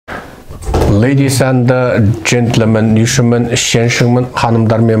Ladies and gentlemen, newsmen, gentlemen,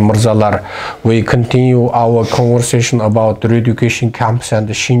 hanımlar ve mırzalar, we continue our conversation about re-education camps and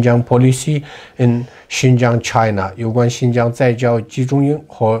Xinjiang policy in Xinjiang, China. 有关新疆在教集中营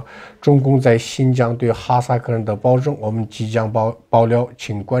和中共在新疆对哈萨克人的保证，我们即将爆料，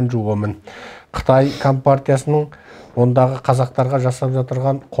请关注我们。Қытай компартиясының ондағы қазақтарға жасап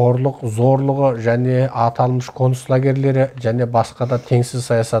жатырған қорлық, зорлығы және аталмыш қоныс лагерлері және басқа да теңсіз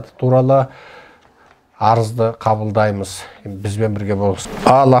саясаты туралы арызды қабылдаймыз. Бізбен бірге болыңыз.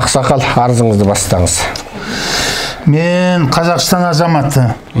 Ал ақсақал, арызыңызды бастаңыз. Мен Қазақстан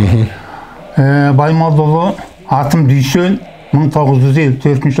азаматы. Баймалдылы, атым Дүйсен,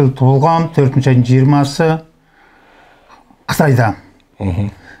 1954 жыл туылғам, 4 айдың 20-сы Қытайда.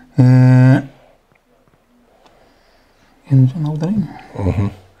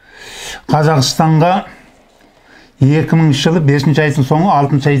 Қазақстанға 2000 жылы 5 айдың соңы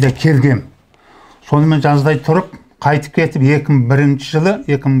 6 айда келгем. Сонымен жаздай тұрып, қайтып кетіп 2001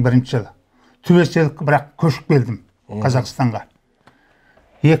 жылы түбеселік бірақ көшіп келдім Қазақстанға.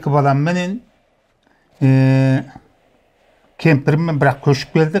 2 баламменен кемпіріммен бірақ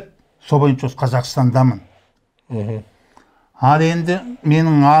көшіп келдік. Сол бойынша Қазақстандамын. Ал енді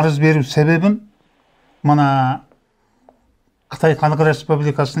менің арыз беру себебім мына Қытай Халық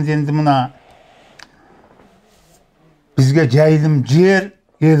Республикасында енді мына бізге жайылым жер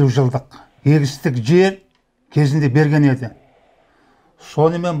 50 жылдық егістік жер кезінде берген еді.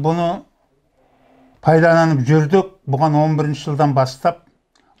 Сонымен бұны пайдаланып жүрдік. Бұған 11 жылдан бастап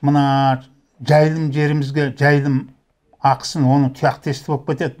мына жайылым жерімізге жайылым ақысын оны тұяқтесті болып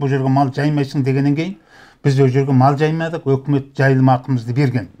кетеді. Бұл жерге мал жаймайсың дегеннен кейін біз ол жерге мал жаймадық, өкімет жайылым ақымызды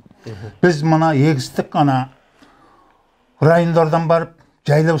берген. Біз мына егістік ана райондардан барып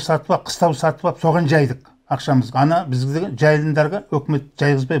жайлау сатып, қыстау сатып, соған жайдық ақшамызға. Ана бізге жайылымдарға өкімет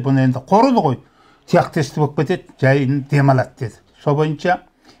жайғызбай, бұны енді қорылы ғой, тұяқтесті болып кетеді, жайын демалады деді. Сол бойынша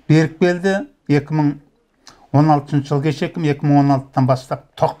беріп келді. 2016 жыл кешекім 2016-тан бастап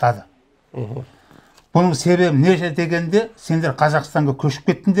тоқтады. Бұның себебі не дегенде, сендер Қазақстанға көшіп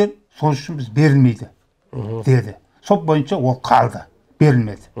кеттіңдер, сол үшін біз берілмейді деді. Сол бойынша ол қалды,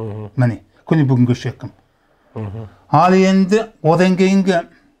 берілмеді. Міне, күні бүгінгі шекім. Ал енді одан кейінгі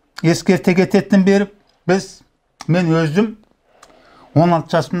ескерте кететін беріп, мен өзім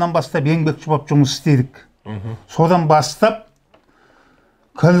 16 жасымнан бастап еңбекші болып жұмыс істедік. Содан бастап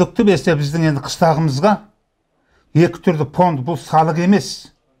күндікті біздің енді қыстағымызға 2 түрді фонд, бұл салық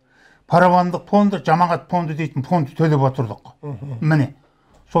емес. Паравандық фонды, жамағат фонды дейтін фонды төлеп отырдық. Міне,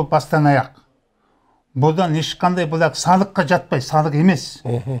 сол бастан аяқ. Бұдан ешқандай бұлақ салыққа жатпай, салық емес.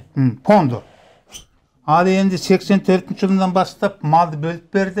 Фонды. Ал енді 84 жылдан бастап малды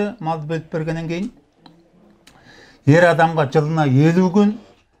бөліп берді. Малды бөліп бергеннен кейін ер адамға жылына 50 күн,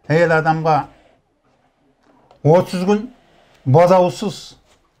 әйел адамға 30 күн бодаусыз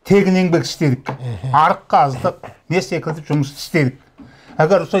тегін еңбек істедік. Арық қаздық, не секілді жұмыс істедік.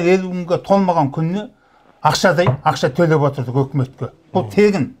 Әгер сол 50 күнге толмаған күніне ақша төлеп отырдық өкіметке. Бұл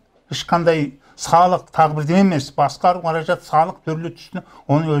тегін, ешқандай салық тағы бірдеме емес, басқару қаражат салық түрлі түсіне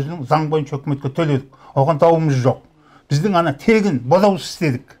оны өзінің заң бойынша өкіметке төледік. Оған дауымыз жоқ. Біздің ана тегін бодаусыз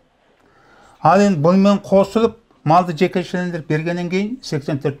істедік. Ал енді бұнымен қосылып малды жекешелендіріп бергеннен кейін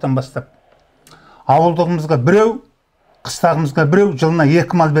 84-тен бастап ауылдығымызға біреу, қыстағымызға біреу, жылына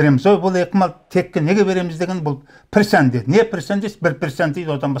 2 мал береміз. Бұл 2 мал текке неге береміз деген бұл персен деді. Не персен дейсіз? 1 персен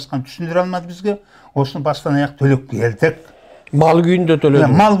дейді, одан басқан түсіндіре алмады бізге. Осыны бастан аяқ төлеп келдік. Мал күйінде төледік.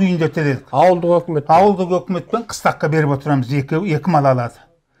 Мал күйінде төледік. Ауылдық өкіметпен қыстаққа беріп отырамыз. 2 мал алады.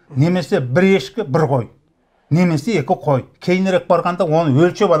 Немесе 1 ешкі, 1 қой. Немесе 2 қой. Кейінірек барғанда оны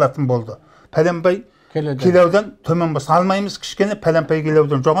өлшеп алатын болды. Пәленбай келеуден төмен бас алмаймыз, кішкене пәленбай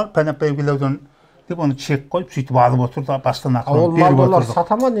келеуден жоғар, пәленбай келеуден деп оны чек қойып, сөйтіп алып отырды, бастан ақылын беріп отырды. Ол малдар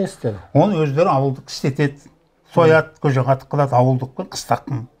сатама не істеді? Оны өздері ауылдық істетеді, сояды, көжеғаты қылады, ауылдықпен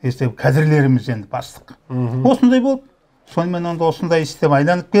қыстақтың есебі кәдірлеріміз енді бастық. Осындай болды. Сонымен онда осындай істеп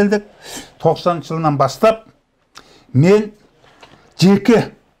айланып келдік. 90 жылынан бастап мен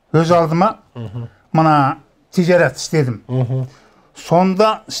жеке өз алдыма мына тижарат істедім.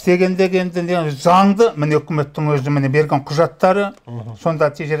 Сонда істегендегі енді заңды, міне үкіметтің өзі міне берген құжаттары, сонда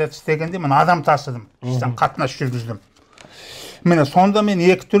тижарат істегенде мен адам тасыдым, қатынас жүргіздім. Міне сонда мен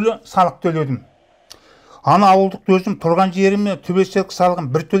 2 түрлі салық төледім. Ана ауылдық өзім тұрған жеріме түбеселік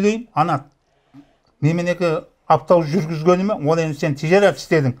салығын 1 төлеймін, ана неменеге аптау жүргізгеніме, ол енді сен тижарат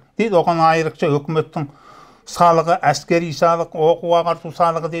істедің дейді. Оған айрықша өкіметтің салығы, әскери салық, оқу ағарту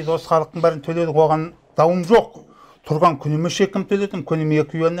салығы дейді, осы салықтың бәрін төледік, оған дауым жоқ. Тұрған күніме шекім төледім, күніме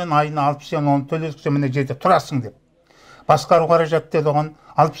 2 юаннан айына 60 юан оны төледік, сен міне жерде тұрасың деп. Басқару қаражат деді, оған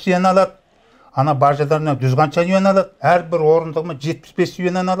 60 юан алады, ана бажадарына 100 қанша юан алады, әрбір орындығыма 75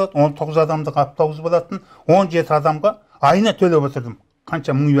 юаннан алады, 19 адамдық автобус болатын, 17 адамға айына төлеп отырдым,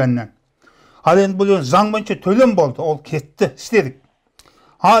 қанша 1000 юаннан. Ал енді бұл заң бойынша төлем болды, ол кетті, істедік.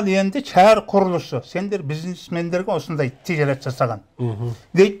 Ал енді шәһәр құрылысы, сендер бизнесмендерге осындай тижарат жасаған.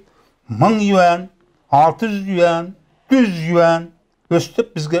 Дейді, 1000 юан, 600 юан, 100 юан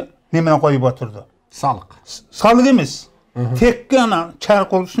өстіп бізге немен қойып отырды. Салық. Салық емес. Текке ана шәһәр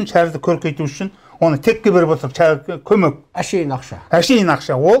құрылысын, шәһәрді көркейту үшін оны текке беріп отыр, шәһәрге көмек. Әшейін ақша. Әшейін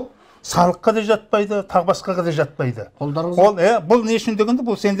ақша. Ол салыққа да жатпайды, тағы басқаға да жатпайды. Қолдарыңыз. Ол бұл не үшін дегенде,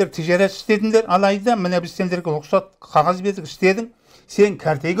 бұл сендер тижарат істедіңдер, алайда міне біз сендерге рұқсат қағаз бердік, істедің. Сен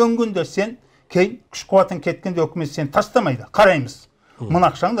кәртегеөнгенде, сен кейін күш қуатың кеткенде өкімет сен тастамайды. Қараймыз.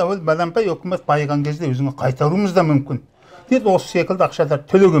 Мына ақшаңды әуел бәлемпай өкімет байыған кезде өзіңе қайтаруымыз да мүмкін. Деді, осы секілді ақшадар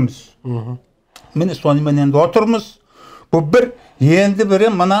төлегіміз. Міне сонымен енді отырмыз. Бұл бір, енді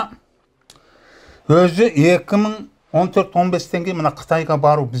бірі мына өзі 2014-15-тен кейін мына Қытайға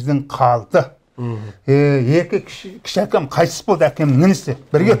бару біздің қалды. Екі кіші әкем қайтыс болды, әкемнің інісі,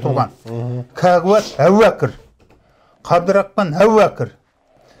 бірге туған. Кәгуат Әбілқайыр, Қабдырақпан Әбілқайыр.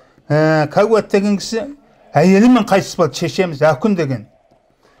 Кәгуат деген кісі әйелімен қайтыс болды, шешеміз Әкүн деген.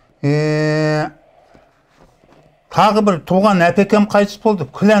 Тағы бір туған әпекем қайтыс болды,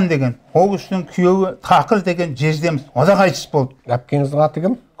 Күлән деген. Ол кісінің күйеуі Тақыр деген жездеміз, о да қайтыс болды. Әпкеңіздің аты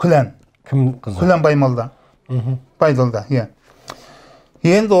кім? Күлән. Кім қызы? Күлән Баймолда. Байдолда, иә.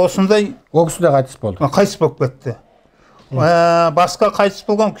 Енді осындай... Ол кісі де қайтыс болды. Қайтыс болып кетті. Басқа қайтыс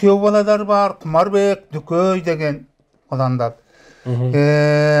болған күйеу баладар бар, Құмарбек, Дүкөй деген одандар.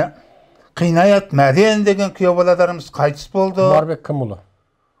 Қинаят, Мәден деген күйеу баладарымыз қайтыс болды. Құмарбек кім ұлы?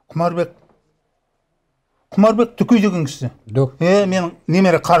 Құмарбек Дүкөй деген кісі. Дүк. Менің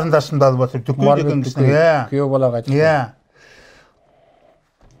немере қарындасымды алып отыр. Дүкөй деген кісі. Күйеу бала қайтыс болды.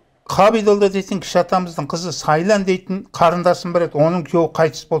 Қабидолда дейтін кіші атамыздың қызы Сайлан дейтін қарындасым бар еді. Оның күйеуі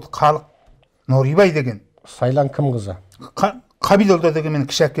қайтыс болды, Қалық Норибай деген. Сайлан кім қызы? Қабидолда деген менің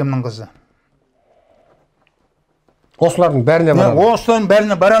кіші әкемнің қызы. Осылардың бәріне бара алмадық. Осылардың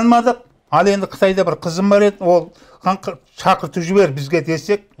бәріне бара алмадық. Ал енді Қытайда бір қызым бар еді, ол шақырту жібер бізге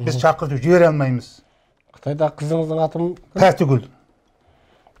десек, біз шақырту жібере алмаймыз. Қытайда қызыңыздың аты кім? Пәтігүл.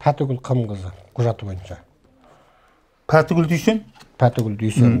 Пәтігүл кім қызы? Құжаты бойынша. Пәтігүл Дүйсен? Пәтігүл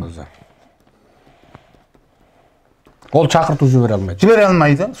Дүйсен қызы. Ол шақырту жібере алмайды. Жібере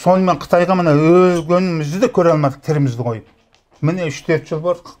алмайды. Сонымен Қытайға мына өлгенімізді де көре алмадық, тірімізді қойып. Міне 3-4 жыл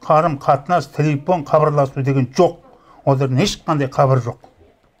бар, қарым қатынас, телефон, хабарласу деген жоқ. Олардың ешқандай хабар жоқ.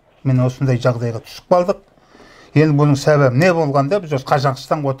 Міне осындай жағдайға түсіп қалдық. Енді бұның сәбәбі не болғанда, біз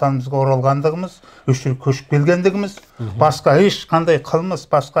Қазақстан отанымызға оралғандығымыз, үшір көшіп келгендігіміз, басқа ешқандай қылмыс,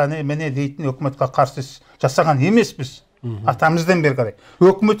 басқа міне дейтін өкіметке қарсы жасаған емеспіз. Атамыздан бері қарай.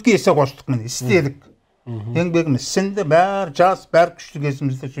 Өкіметке есе қостық, міне істедік. Еңбегіміз сіңді, бәр жас, бәр күшті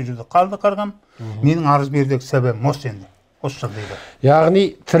кезімізде жүрді қалды қарғам. Менің арыз бердегі сәбәбім осы енді. Осы жағдайда. Яғни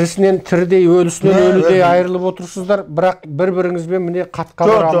тірісінен тірідей, өлісінен өлідей айырылып отырсыздар, бірақ бір-біріңізбен міне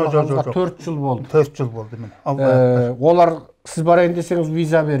қатқалар алмағанға 4 жыл болды. 4 жыл болды міне. Олар сіз барайын десеңіз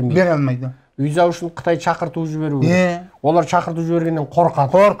виза бермейді. Бере алмайды. Виза үшін Қытай шақырту жіберу керек. Олар шақырту жібергеннен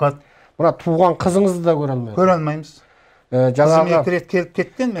қорқады. Қорқады. Мына туған қызыңызды да көре алмайды. Көре алмаймыз. Жаңағы рет келіп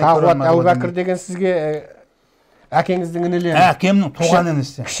кеткен, мен көре алмадым. Әбілқайыр деген сізге әкеңіздің інілері. Әкемнің туған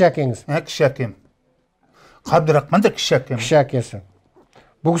інісі. Кіші әкеңіз. Кіші әкем. Қабдырақпан да кіші әкем. Кіші әкесі.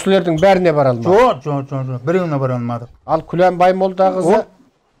 Бұл кісілердің бәріне бара алмадық. Жоқ. Біреуіне бара алмадық. Ал Күлән Баймолда қызы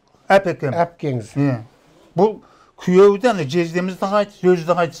әпекем. Әпкеңіз. Бұл күйеуді жездемізді қайтыс, өзі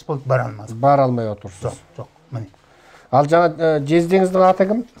де қайтыс болып бара алмадық. Бара алмай отырсыз. Жоқ. Міне. Ал жаңа жездеңіздің аты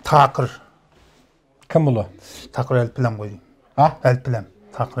кім? Тақыр. Кім ұлы? Тақыр Әлпіләм ғой. Әлпіләм.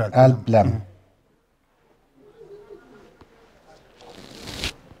 Тақыр Әлпіләм.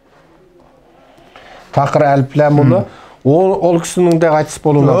 Тақыр Әлпіләм ұлы. Ол кісінің де қайтыс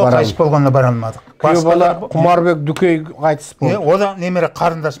болуына бара алмадық. Қайтыс болғанына бара алмадық. Күйеу бала Құмарбек Дүкөй қайтыс болды. О да немере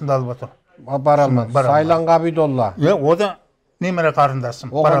қарындасымды алып отыр. Бара алмадық. Сайлан Ғабидолла. О да немере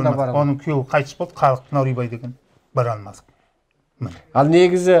қарындасым. Бара алмадық. Оның күйеуі қайтыс болды, Қалық Норибай деген. Бара алмадық. Ал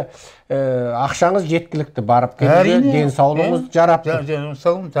негізі ақшаңыз жеткілікті, барып келді, денсаулығыңыз жарап тұр.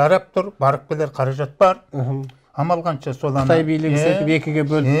 Денсаулығым жарап тұр, барып келер қаражат бар. Амал қанша соланы. Қытай билігі сөйтіп екіге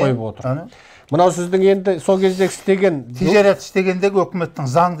бөліп қойып отыр. Мынау сіздің енді сол кезде істеген тижарат істегендегі өкіметтің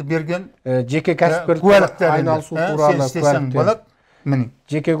заңды берген жеке кәсіпкерлікпен айналысу туралы куәліктер.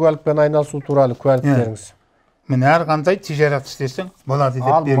 Жеке куәлікпен айналысу туралы куәліктеріңіз. Мен әрқандай тижарат істесең болады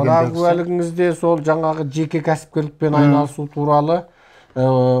деп бергендегі. Ал мына куәлігіңізде сол жаңағы жеке кәсіпкерлікпен айналысу туралы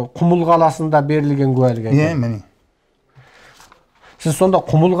Құмыл қаласында берілген куәлік екен. Сіз сонда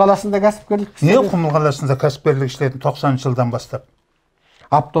Құмыл қаласында кәсіпкерлік істедіңіз? Не Құмыл қаласында кәсіпкерлік істедім 90 жылдан бастап.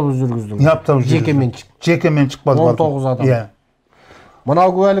 Автобус жүргіздіңіз? Не автобус жүргіздім? Жекеменшік болып алдым. 19 адам. Иә. Мынау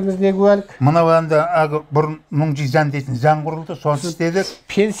куәлігіңіз не куәлік? Мынау енді бұрын Мұңжизан дейтін заң құрылды, соны істедік.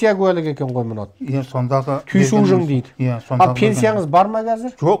 Пенсия куәлігі екен ғой мынау. Иә, сондағы түйшужың дейді. Иә, сондағы. Ал пенсияңыз бар ма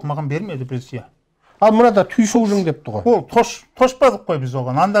қазір? Жоқ, маған бермеді пенсия. Ал мынада түйшужың депті ғой. Ол тошпадық қой біз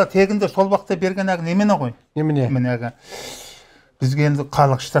оған. Анда тегінде сол уақытта берген немені ғой. Немене? Немене? Бізге енді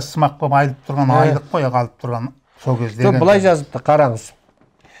халық штатсымақ болып айылып тұрған айлық қой, қалып тұрған сол кезде. Жоқ, былай жазыпты, қараңыз.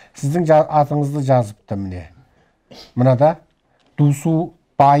 Сіздің атыңызды жазыпты міне. Мынада Дусу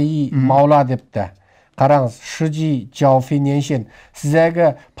Байи Маула депті. Қараңыз, Шыжи Жауфи Неншен. Сіз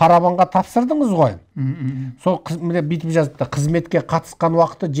әгі парабанға тапсырдыңыз ғой. Сол бүйтіп жазыпты. Қызметке қатысқан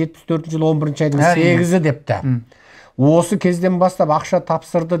уақыты 74 жыл 11 айдың 8-і депті. Осы кезден бастап ақша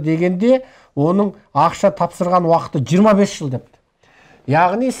тапсырды дегенде, оның ақша тапсырған уақыты 25 жыл депті.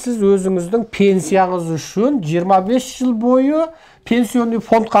 Яғни сіз өзіңіздің пенсияңыз үшін 25 жыл бойы пенсионный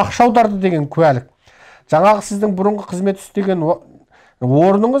фондқа ақша аударды деген куәлік. Жаңағы сіздің бұрынғы қызмет істеген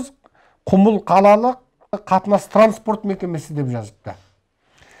орныңыз Құмыл қалалық қатынас транспорт мекемесі деп жазыпты.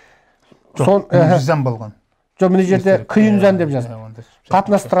 Мұңжизан болған. Жоқ, мына жерде Күйінжан деп жазыпты.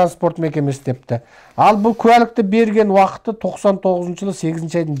 Қатынас транспорт мекемесі депті. Ал бұл куәлікті берген уақыты 99 жылы 8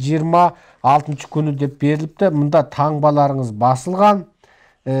 айдың 26 күні деп беріліпті. Мұнда таңбаларыңыз басылған.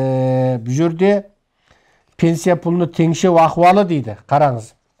 Бұл жерде пенсия пұлыны теңшеу ахуалы дейді.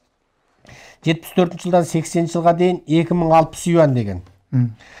 Қараңыз. 74 жылдан 80 жылға дейін 2060 юан деген.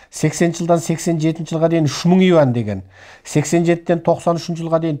 80 жылдан 87 жылға дейін 3000 юан деген. 87-тен 93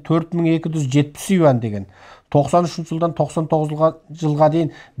 жылға дейін 4270 юан деген. 93 жылдан 99 жылға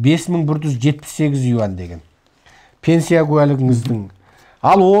дейін 5178 юан деген. Пенсия куәлігіңіздің.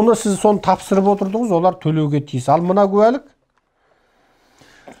 Ал оны сіз соны тапсырып отырдыңыз, олар төлеуге тиіс. Ал мына куәлік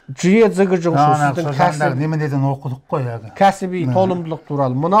сіздің неменеден оқыдық қой. Кәсіби толымдылық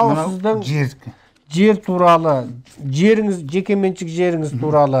туралы. Мынау сіздің жер туралы, жеріңіз, жекеменшік жеріңіз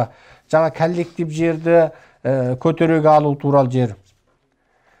туралы, жаңа коллектив жерді көтереге алу туралы жер.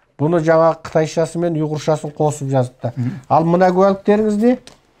 Бұны жаңа қытайшасы мен ұйғыршасын қосып жазыпты. Ал мына куәліктеріңіз не?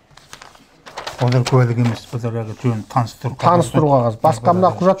 Олар куәлік емес, бұлар жөн таныстыру қағаз. Басқа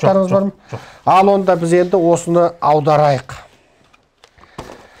мына құжаттарыңыз бар ма? Ал онда біз енді осыны аударайық.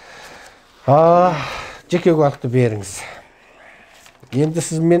 Жеке куәлікті беріңіз. Енді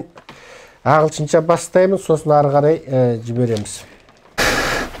сіз мен ағылшынша бастаймын, сосын ары қарай жібереміз.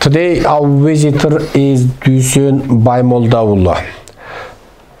 Today our visitor is Дүйсен Баймолдаұлы.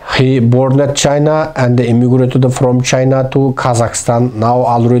 He born at China and immigrated from China to Kazakhstan. Now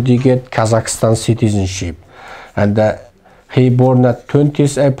already get Kazakhstan citizenship. And he born at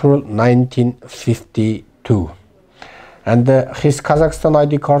 20th April 1952. And his Kazakhstan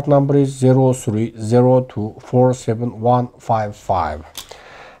ID card number is 0302471155.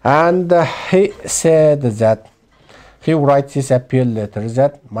 And he said that he writes his appeal letter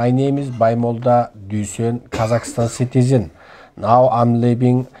that my name is Baymolda Duysen, Kazakhstan citizen. Now I'm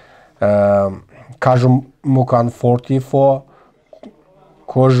living Kajumukan 44,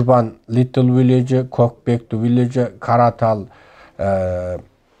 Kojban little village, Kokbektu village, Karatal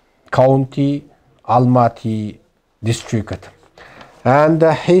county, Almaty district. And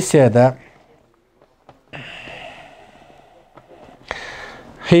he said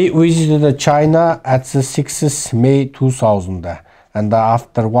he visited China at the 6th May 2000, and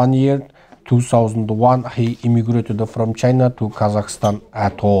after 1 year, 2001, he immigrated from China to Kazakhstan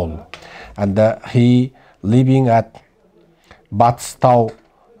at all. And he living at Batstau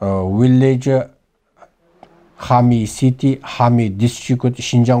village, Hami city, Hami district,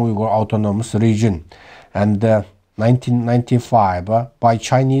 Xinjiang Uyghur Autonomous Region. And 1995, by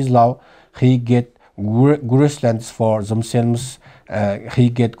Chinese law, he get grasslands for themselves. He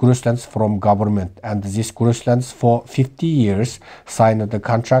get grasslands from government, and this grasslands for 50 years signed the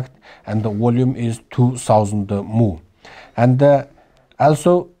contract, and the volume is 2000 mu, and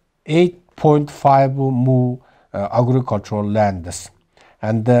also 8.5 mu agricultural lands.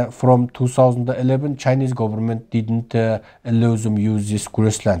 And from 2011, Chinese government didn't allow them use these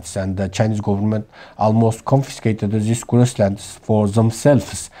grasslands, and the Chinese government almost confiscated these grasslands for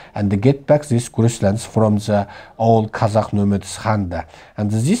themselves, and they get back these grasslands from the old Kazakh nomads hand.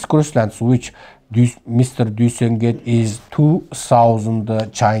 And these grasslands which Mr. Duysen get is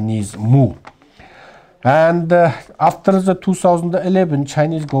 2000 Chinese mu. And after the 2011,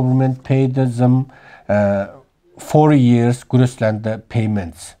 Chinese government paid them 4 years grassland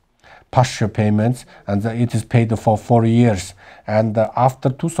payments, pasture payments, and it is paid for 4 years. And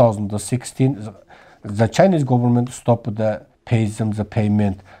after 2016, the Chinese government stopped the pays them the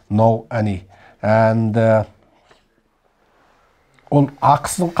payment, no any. And ол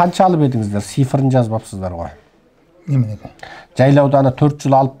ақысын қанша алып едіңіздер? Цифрын жазбапсыздар ғой. Неменеге? Жайлауда ана 4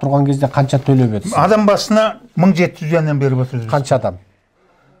 жыл алып тұрған кезде қанша төлеп едіңіз? Адам басына 1700 яннан беріп отырдық. Қанша адам?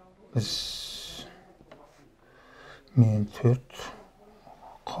 Мен 4,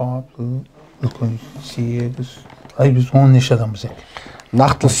 қабыл, үлкен 8, біз 10 неше адамбыз екен.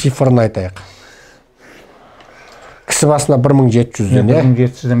 Нақты цифрын айтайық. Кісі басына 1700-ден, е?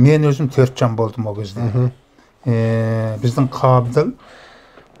 1700-ден. Мен өзім 4 жан болдым о кезде. Біздің қабдыл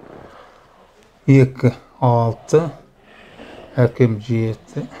 2, 6, әкем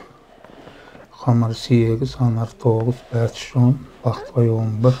 7, қамар 8, анар 9, бәтіш 10, бақтыбай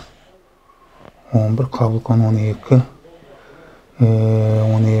 11, 11, қабылқан 12,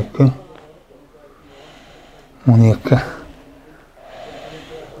 12,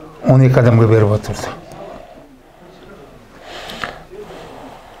 12 адамға беріп отырды.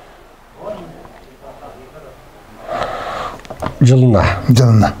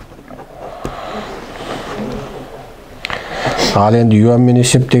 Жылына. Ал енді юанмен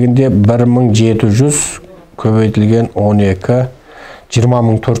есептегенде 1700 көбейтілген 12,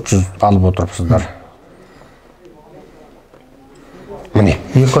 20400 алып отырыпсыздар. Міне.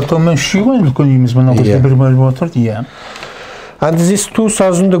 Екі атаумен шүйген үлкен үйіміз мұна көзде бір бөліп отырды, And this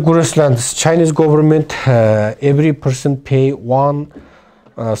 2000 grasslands, Chinese government, every person pay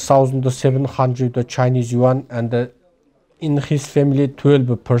 1,700 Chinese yuan, and in his family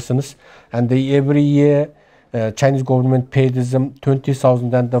 12 persons, and every year Chinese government paid them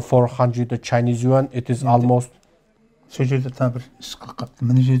 20,400 Chinese yuan. It is almost. Сол жерде тағы бір іс қақпты.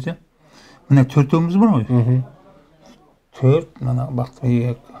 Міне жерде. Міне төртеуміз бар ғой. 4, мына бақты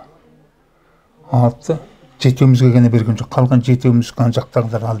 2, 6, жетеумізге гәне берген жоқ. Қалған жетеуміз қан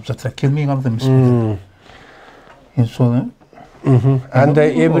жақтағылар алып жатыр. Келмей қалды емес. Енді соны. And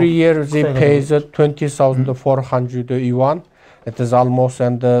every year they pay 20,400 yuan. It is almost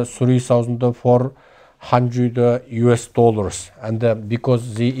 3,400 US dollars. And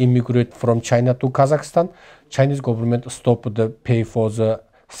because they immigrate from China to Kazakhstan, Chinese government stopped the pay for the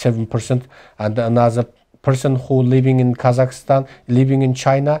 7%. And another person who living in Kazakhstan, living in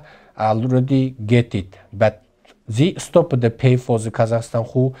China, already get it. But they stopped the pay for the Kazakhstan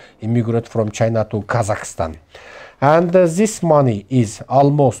who immigrate from China to Kazakhstan. And this money is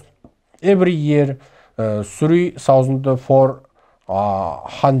almost every year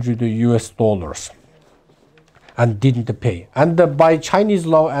 3,400 US dollars and didn't pay. And by Chinese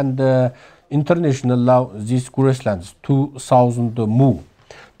law and international law, these grasslands 2,000 mu,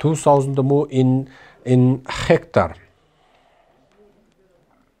 2,000 mu in hectare.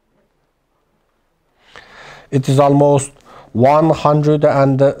 It is almost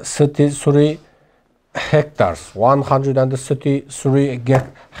 133 hectares, 133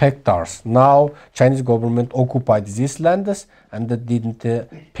 hectares. Now Chinese government occupied these lands and didn't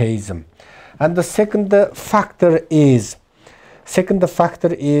pay them. And the second factor is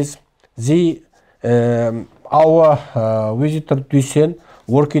the our visitor Dusen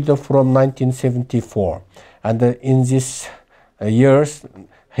worked from 1974, and in these years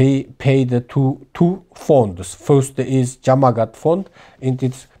he paid two funds. First is Jamagat fund, it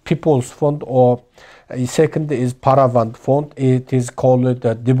is People's Fund, or second is Paravant Fund. It is called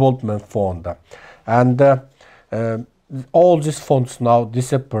the Development Fund, and all these funds now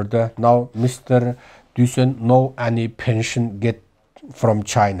disappeared. Now Mr. Dusen no any pension get from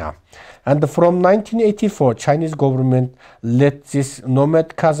China, and from 1984 Chinese government let this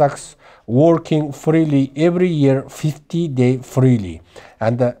nomad Kazakhs working freely every year 50 days freely,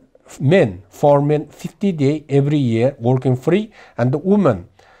 and for men 50 days every year working free, and the women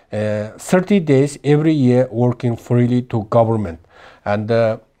 30 days every year working freely to government, and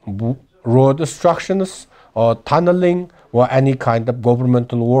road constructions or tunneling or any kind of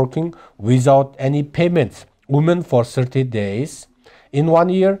governmental working without any payments. Women for 30 days in 1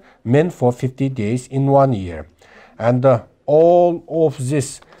 year, men for 50 days in 1 year, and all of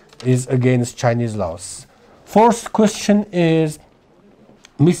this is against Chinese laws. First question is,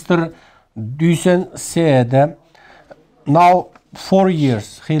 Mr. Dusen said now 4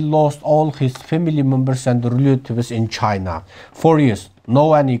 years he lost all his family members and relatives in China. 4 years,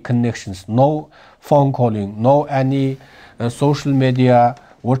 no any connections, no phone calling, no any social media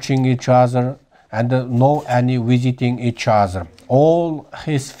watching each other, and no any visiting each other. All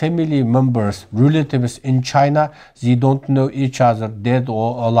his family members, relatives in China, they don't know each other, dead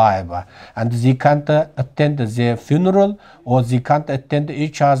or alive, and they can't attend their funeral or they can't attend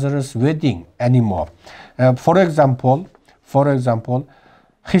each other's wedding anymore. For example,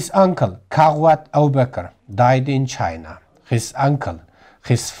 his uncle Kawat Abubakar died in China. his uncle,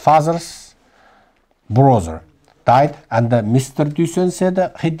 his father's brother, died, and Mr. Dusen said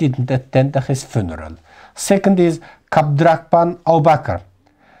he didn't attend his funeral. Second is Kabdrakpan Aubakar,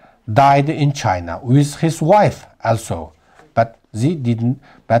 died in China with his wife also, but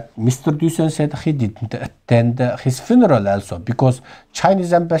Mr. Dusen said he didn't attend his funeral also because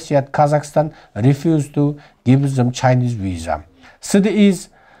Chinese embassy at Kazakhstan refused to give them Chinese visa. Third is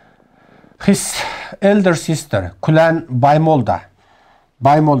his elder sister, Kulan Baymolda.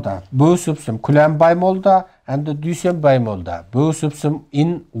 Both of them, Kulan Baymolda and Dusen Baymolda, both of them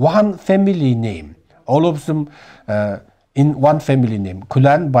in one family name. All of them in one family name,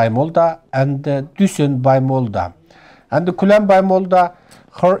 Kulan Baymolda and Dusen Baymolda. And the Kulan Baymolda,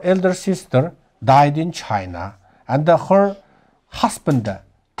 her elder sister, died in China, and her husband,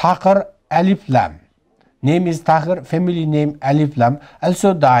 Takar Aliflam, name is Takar, family name Aliflam,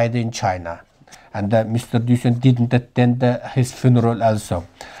 also died in China. And Mr. Dusen didn't attend his funeral also.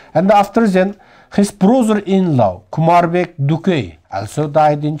 And after then, his brother-in-law, Kumarbek Dukey, also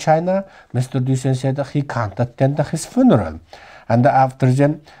died in China. Mr. Dusen said he can't attend his funeral. And after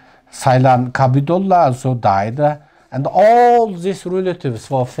then, Sailan Kabidullah also died. And all these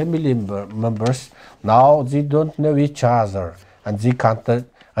relatives or family members, now they don't know each other. And they can't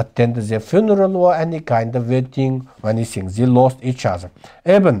attend the funeral or any kind of wedding or anything. They lost each other.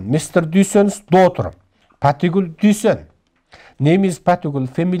 Even Mr. Dusen's daughter, Patigul Dusen, name is Patigul,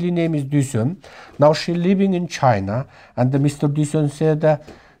 family name is Dusen. Now she living in China, and Mr. Dusen said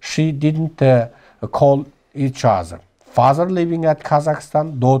she didn't call each other. Father living at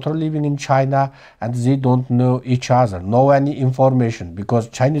Kazakhstan, daughter living in China, and they don't know each other, no any information, because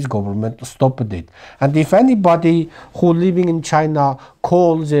Chinese government stopped it. And if anybody who living in China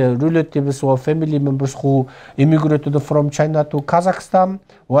calls their relatives or family members who immigrated from China to Kazakhstan,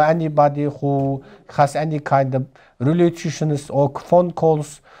 or anybody who has any kind of relations or phone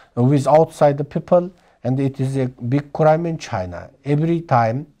calls with outside people, and it is a big crime in China. Every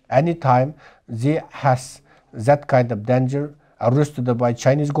time, anytime, they has that kind of danger, arrested by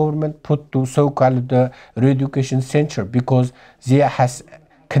Chinese government, put to so-called re-education center, because they has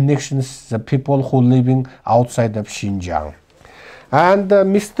connections, the people who living outside of Xinjiang. And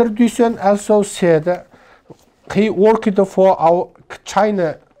Mr. Dusen also said he worked for our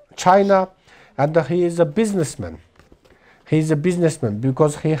China, and he is a businessman. He is a businessman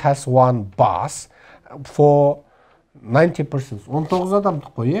because he has one boss for 90%.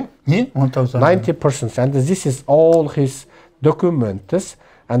 90%. And this is all his documents.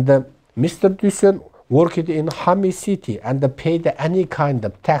 And Mr. Dusen worked in Hami city and paid any kind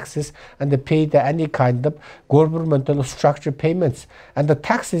of taxes and paid any kind of governmental structure payments. And the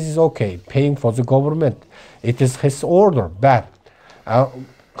taxes is okay, paying for the government. It is his order, but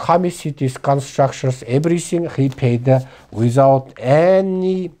Hami city's constructions, everything he paid without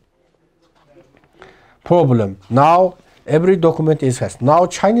any problem. Now every document is his. Now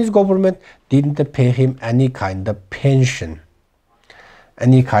Chinese government didn't pay him any kind of pension.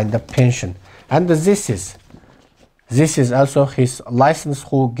 And this is also his license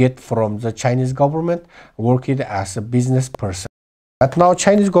who get from the Chinese government, working as a business person. But now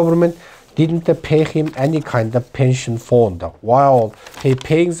Chinese government didn't pay him any kind of pension fund, while he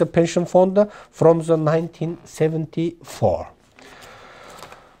paying the pension fund from the 1974.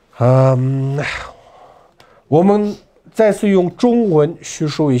 我们再次用中文叙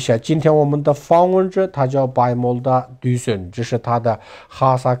述一下今天我们的访问者，他叫白莫达杜森，这是他的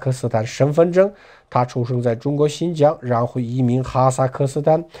哈萨克斯坦身份证。他出生在中国新疆，然后移民哈萨克斯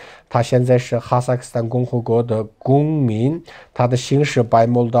坦。他现在是哈萨克斯坦共和国的公民。他的姓是白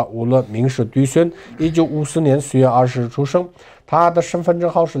莫达乌勒，名是杜森。1954年4月20日出生。他的身份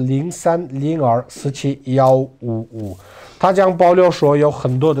证号是0302471155。他将爆料说有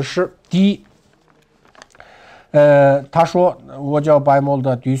很多的事。第一，他说我叫白莫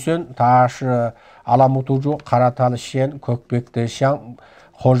达杜森，他是阿拉木图族卡拉塔勒县库贝克乡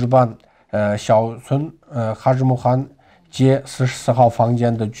霍日班小村哈日木汗街44号房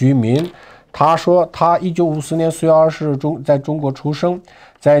间的居民。他说他1954年4月20日在中国出生，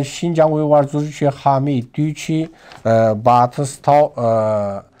在新疆维吾尔自治区哈密地区巴特斯陶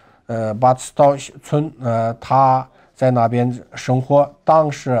村他在那边生活。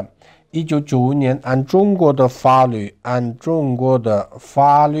当时1995年按中国的法律，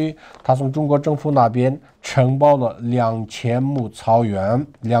他从中国政府那边承包了2000亩草原。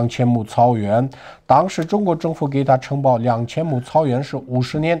当时中国政府给他承包2000亩草原是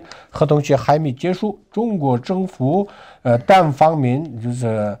50年，合同期还没结束，中国政府单方面就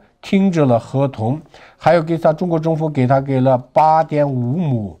是停止了合同，还有中国政府给了8.5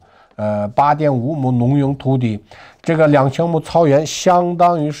亩8.5亩农用土地，这个2000亩草原相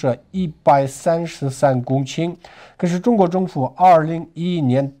当于是133公顷。可是中国政府2011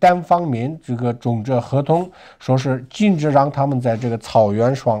年单方面这个种植合同，说是禁止让他们在这个草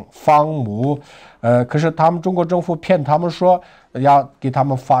原上放牧。可是中国政府骗他们说要给他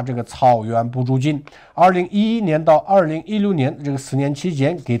们发这个草原补助金。2011年到2016年这个4年期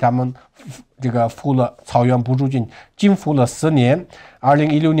间，给他们这个付了草原补助金，仅付了4年。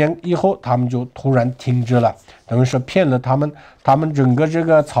2016年以后，他们就突然停止了，等于是骗了他们。他们整个这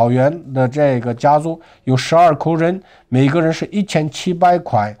个草原的这个家族有12口人，每个人是1700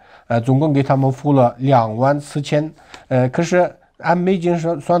块，总共给他们付了24000，可是按美金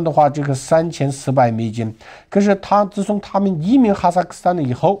算的话，这个3400美金。可是自从他们移民哈萨克斯坦了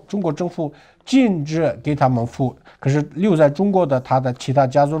以后，中国政府禁止给他们付，可是留在中国的他的其他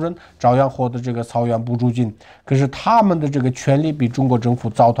家族人照样获得这个草原补助金。可是他们的这个权利被中国政府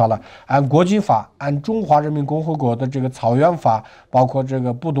糟蹋了。按国际法，按中华人民共和国的这个草原法，包括这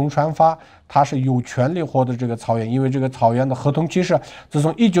个不动产法，他是有权利获得这个草原，因为这个草原的合同期是自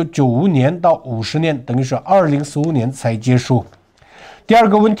从1995年到50年，等于是2045年才结束。第二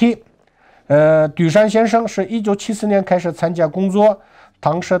个问题，杜山先生是1974年开始参加工作，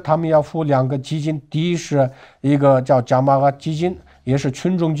当时他们要付2个基金，第一是一个叫加玛嘎基金，也是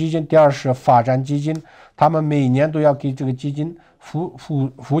群众基金，第二是发展基金，他们每年都要给这个基金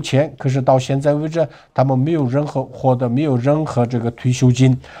付钱，可是到现在为止，他们没有任何这个退休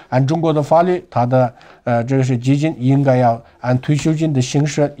金。按中国的法律，他的这个是基金应该要按退休金的形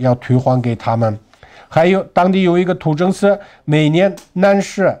式要退还给他们。还有当地有一个图政司，每年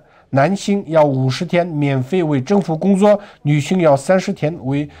男性要50天免费为政府工作，女性要30天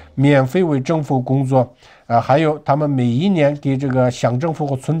免费为政府工作。还有他们每一年给这个乡政府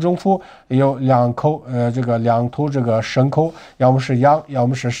和村政府有2头这个牲口，要么是羊，要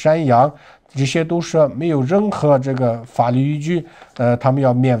么是山羊，这些都是没有任何这个法律依据。他们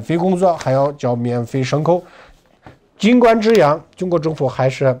要免费工作，还要交免费牲口。尽管这样，中国政府还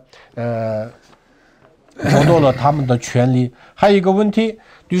是剥夺了他们的权利。还有一个问题，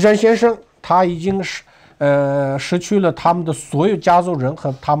杜山先生他已经失去了他们的所有家族人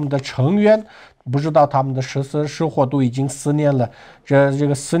和他们的成员，不知道他们的失死失活都已经4年了。这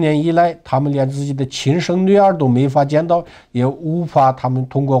个4年以来，他们连自己的亲生女儿都没法见到，也无法他们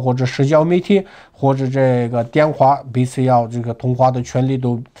通过或者社交媒体或者这个电话彼此要这个通话的权利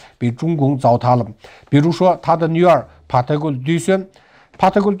都被中共糟蹋了。比如说他的女儿帕特古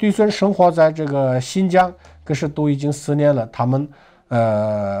杜孙生活在这个新疆，可是都已经4年了，他们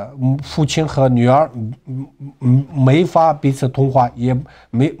父亲和女儿没法彼此通话，也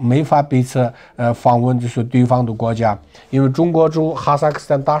没法彼此访问就是对方的国家，因为中国驻哈萨克斯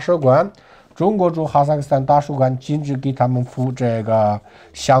坦大使馆禁止给他们付这个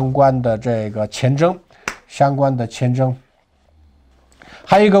相关的签证。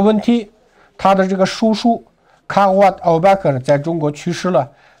还有一个问题，他的这个叔叔卡瓦奥巴克在中国去世了，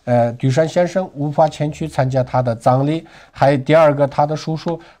杜山先生无法前去参加他的葬礼。还有第二个，他的叔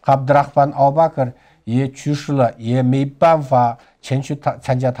叔哈布德拉班奥巴克也去世了，也没办法前去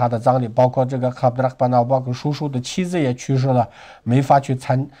参加他的葬礼。包括这个哈布德拉班奥巴克叔叔的妻子也去世了，没法去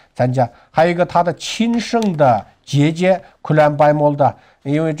参加。还有一个他的亲生的姐姐库兰白莫的，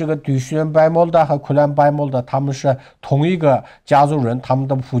因为这个杜山白莫的和库兰白莫的他们是同一个家族人，他们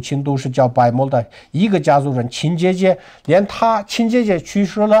的父亲都是叫白莫的，一个家族人。亲姐姐连他亲姐姐去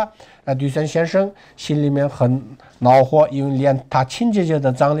世了，杜山先生心里面很恼火，因为连他亲姐姐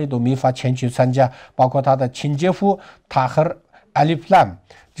的葬礼都没法前去参加。包括他的亲姐夫塔赫阿里普兰，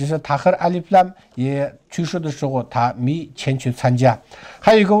就是塔赫阿里普兰也去世的时候，他没前去参加。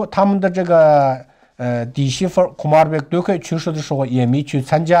还有一个他们的这个弟媳妇库马尔贝都可以去世的时候也没去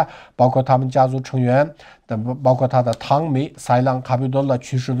参加，包括他们家族成员包括他的堂妹塞朗卡比多拉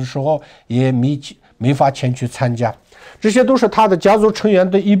去世的时候也没法前去参加。这些都是他的家族成员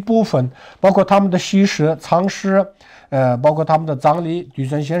的一部分，包括他们的喜事丧事，包括他们的葬礼。杜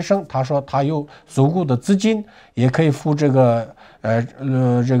森先生他说他有足够的资金，也可以付这个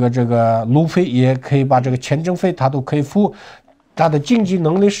路费，也可以把这个签证费他都可以付。他的经济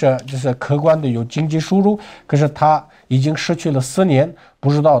能力就是客观的有经济收入，可是他已经失去了4年，不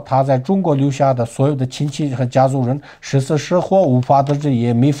知道他在中国留下的所有的亲戚和家族人失死失活，无法得知，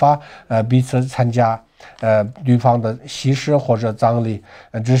也没法彼此参加对方的喜事或者葬礼。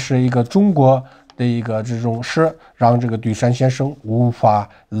这是一个中国的一个这种事，让这个杜山先生无法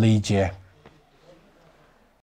理解。